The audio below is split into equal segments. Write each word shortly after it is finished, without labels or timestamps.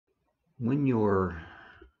when you're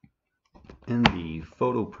in the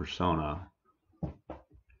photo persona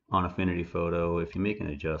on Affinity Photo, if you make an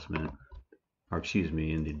adjustment, or excuse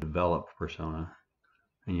me, in the develop persona,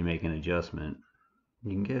 and you make an adjustment,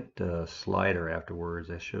 you can get a slider afterwards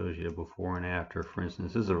that shows you before and after. For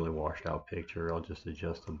instance, this is a really washed out picture. I'll just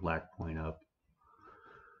adjust the black point up.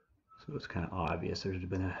 So it's kind of obvious there's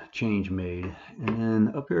been a change made. And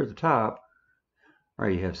then up here at the top, all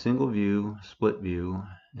right, you have single view, split view,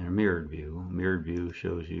 and a mirrored view. Mirrored view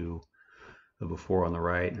shows you the before on the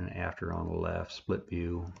right and after on the left. Split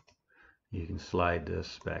view, you can slide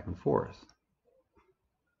this back and forth.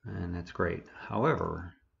 And that's great.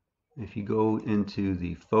 However, if you go into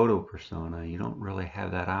the photo persona, you don't really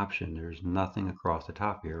have that option. There's nothing across the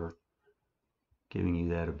top here giving you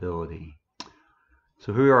that ability.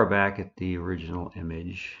 So here we are back at the original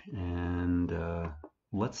image, and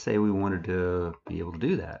let's say we wanted to be able to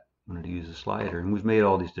do that. We wanted to use a slider, and we've made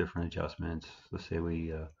all these different adjustments. Let's say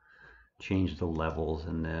we changed the levels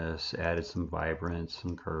in this, added some vibrance,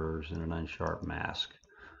 some curves, and an unsharp mask.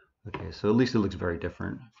 Okay, so at least it looks very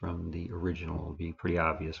different from the original. It'll be pretty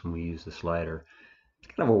obvious when we use the slider.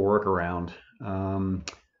 It's kind of a workaround.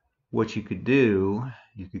 What you could do,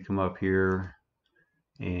 you could come up here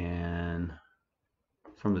and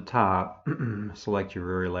from the top, select your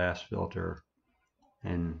very last filter,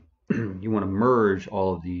 and you want to merge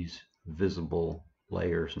all of these visible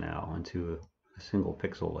layers now into a single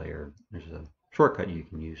pixel layer. There's a shortcut you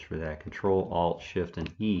can use for that. Control, Alt, Shift,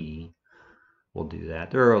 and E will do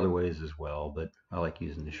that. There are other ways as well, but I like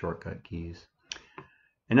using the shortcut keys.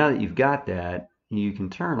 And now that you've got that, you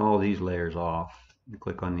can turn all these layers off. You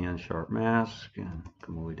click on the unsharp mask and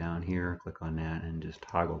come all the way down here, click on that, and just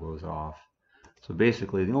toggle those off. So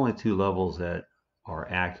basically, the only two levels that are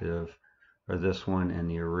active are this one and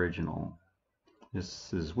the original.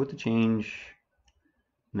 This is with the change,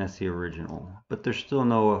 and that's the original. But there's still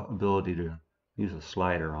no ability to use a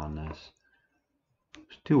slider on this.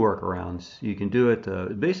 There's two workarounds. You can do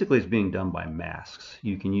it, basically it's being done by masks.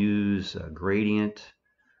 You can use a gradient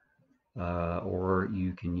or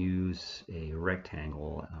you can use a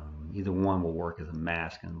rectangle. Either one will work as a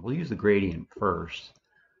mask, and we'll use the gradient first.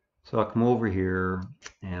 So I'll come over here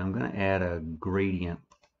and I'm going to add a gradient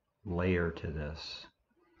layer to this.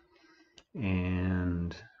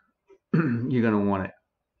 And you're going to want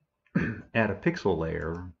to add a pixel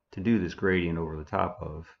layer to do this gradient over the top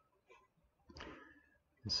of.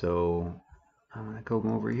 So I'm going to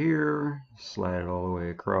come over here, slide it all the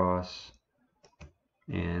way across,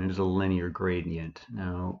 and there's a linear gradient.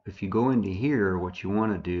 Now, if you go into here, what you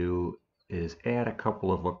want to do is add a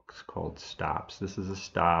couple of what's called stops. This is a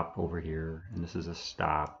stop over here, and this is a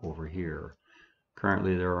stop over here.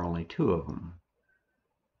 Currently, there are only two of them.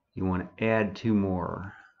 You want to add two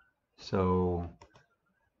more. So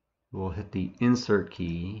we'll hit the insert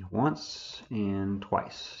key once and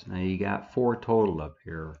twice. Now you got four total up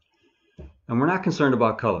here. And we're not concerned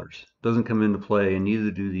about colors. It doesn't come into play, and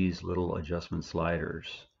neither do these little adjustment sliders.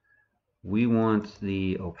 We want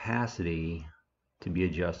the opacity to be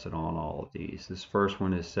adjusted on all of these. This first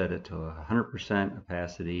one is set it to 100%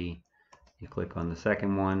 opacity. You click on the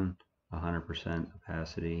second one, 100%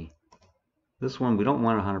 opacity. This one, we don't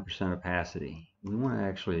want 100% opacity. We want to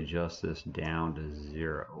actually adjust this down to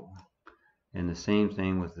 0. And the same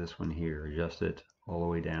thing with this one here. Adjust it all the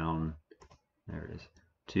way down, there it is,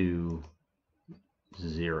 to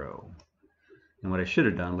 0. And what I should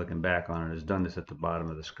have done, looking back on it, is done this at the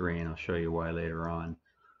bottom of the screen. I'll show you why later on.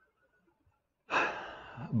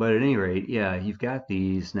 But at any rate, yeah, you've got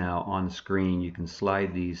these now on the screen. You can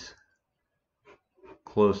slide these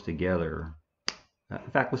close together.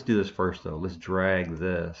 In fact, let's do this first though. Let's drag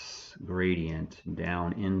this gradient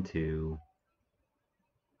down into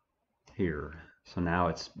here. So now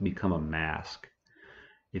it's become a mask.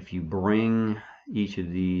 If you bring each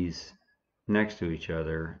of these next to each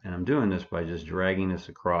other, and I'm doing this by just dragging this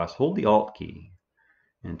across, hold the Alt key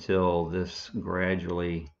until this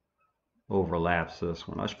gradually overlaps this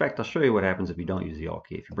one. In fact, I'll show you what happens if you don't use the Alt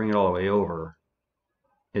key. If you bring it all the way over,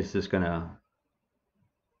 it's just going to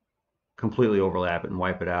completely overlap it and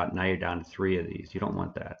wipe it out. Now you're down to 3 of these. You don't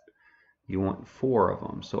want that. You want 4 of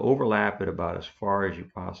them. So overlap it about as far as you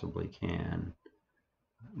possibly can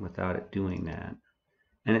without it doing that.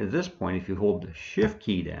 And at this point, if you hold the Shift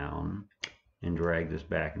key down and drag this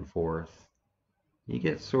back and forth, you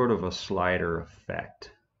get sort of a slider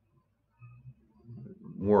effect.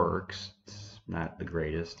 Works. It's not the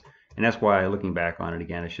greatest. And that's why, looking back on it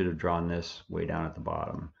again, I should have drawn this way down at the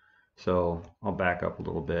bottom. So I'll back up a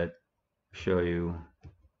little bit, show you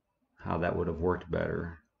how that would have worked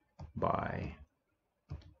better by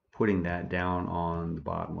putting that down on the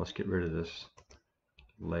bottom. Let's get rid of this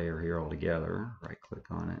layer here altogether. Right click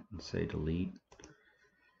on it and say delete.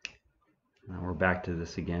 Now we're back to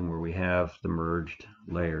this again where we have the merged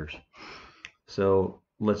layers. So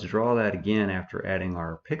let's draw that again after adding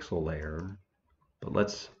our pixel layer, but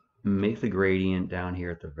let's make the gradient down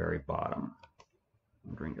here at the very bottom.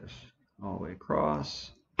 Bring this all the way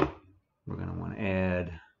across. We're going to want to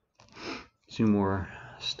add 2 more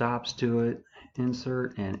stops to it.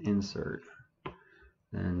 Insert and insert.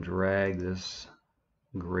 Then drag this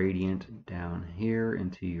gradient down here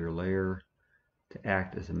into your layer to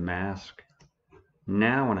act as a mask.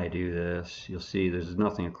 Now when I do this, you'll see there's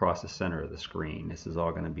nothing across the center of the screen. This is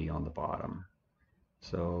all going to be on the bottom.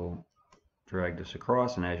 So drag this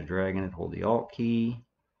across, and as you're dragging it, hold the Alt key,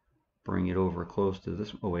 bring it over close to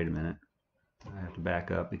this. Oh, wait a minute. I have to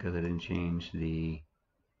back up because I didn't change the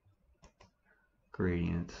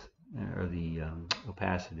gradient or the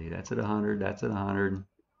opacity. That's at 100. That's at 100.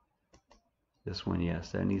 This one,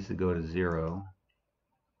 yes, that needs to go to 0.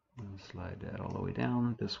 Slide that all the way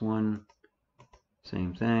down. This one,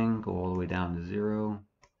 same thing. Go all the way down to 0.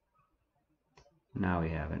 Now we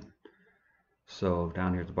have it. So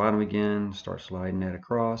down here at the bottom again, start sliding that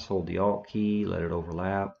across. Hold the Alt key, let it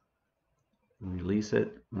overlap. Release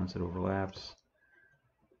it once it overlaps.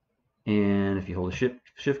 And if you hold the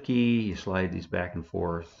shift key, you slide these back and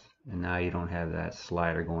forth, and now you don't have that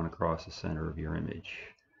slider going across the center of your image.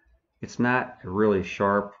 It's not a really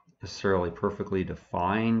sharp, necessarily perfectly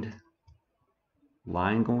defined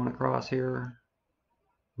line going across here,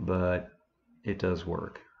 but it does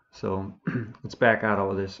work. So let's back out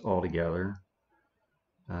all of this altogether.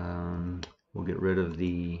 We'll get rid of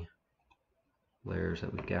the layers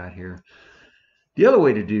that we've got here. The other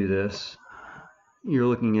way to do this, you're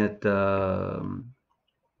looking at a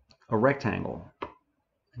rectangle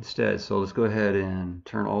instead. So let's go ahead and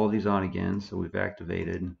turn all of these on again. So we've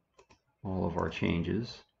activated all of our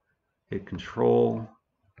changes. Hit Control,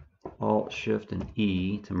 Alt, Shift, and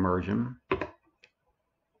E to merge them.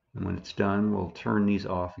 And when it's done, we'll turn these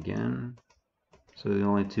off again. So the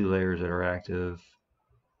only 2 layers that are active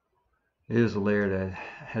is the layer that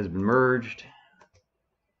has been merged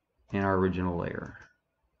and our original layer.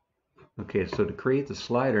 Okay, so to create the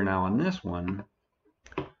slider now on this one,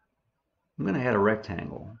 I'm going to add a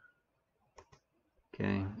rectangle.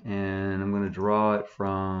 Okay, and I'm going to draw it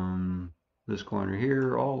from this corner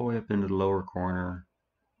here all the way up into the lower corner.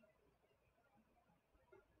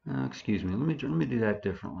 Excuse me, let me do that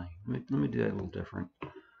differently. Let me do that a little different.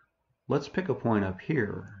 Let's pick a point up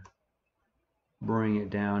here, bring it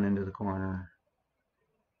down into the corner,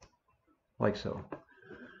 like so.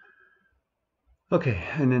 Okay,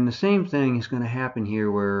 and then the same thing is going to happen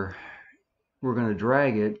here where we're going to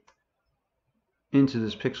drag it into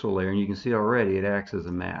this pixel layer, and you can see already it acts as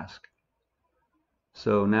a mask.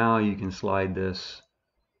 So now you can slide this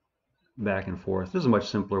back and forth. This is a much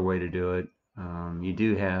simpler way to do it. You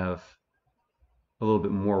do have a little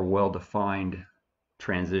bit more well-defined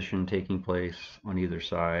transition taking place on either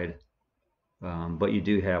side, but you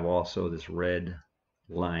do have also this red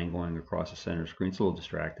line going across the center screen. It's a little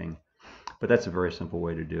distracting, but that's a very simple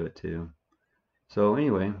way to do it too. So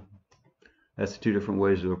anyway, that's the 2 different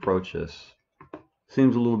ways to approach this.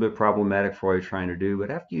 Seems a little bit problematic for what you're trying to do,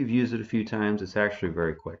 but after you've used it a few times, it's actually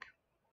very quick.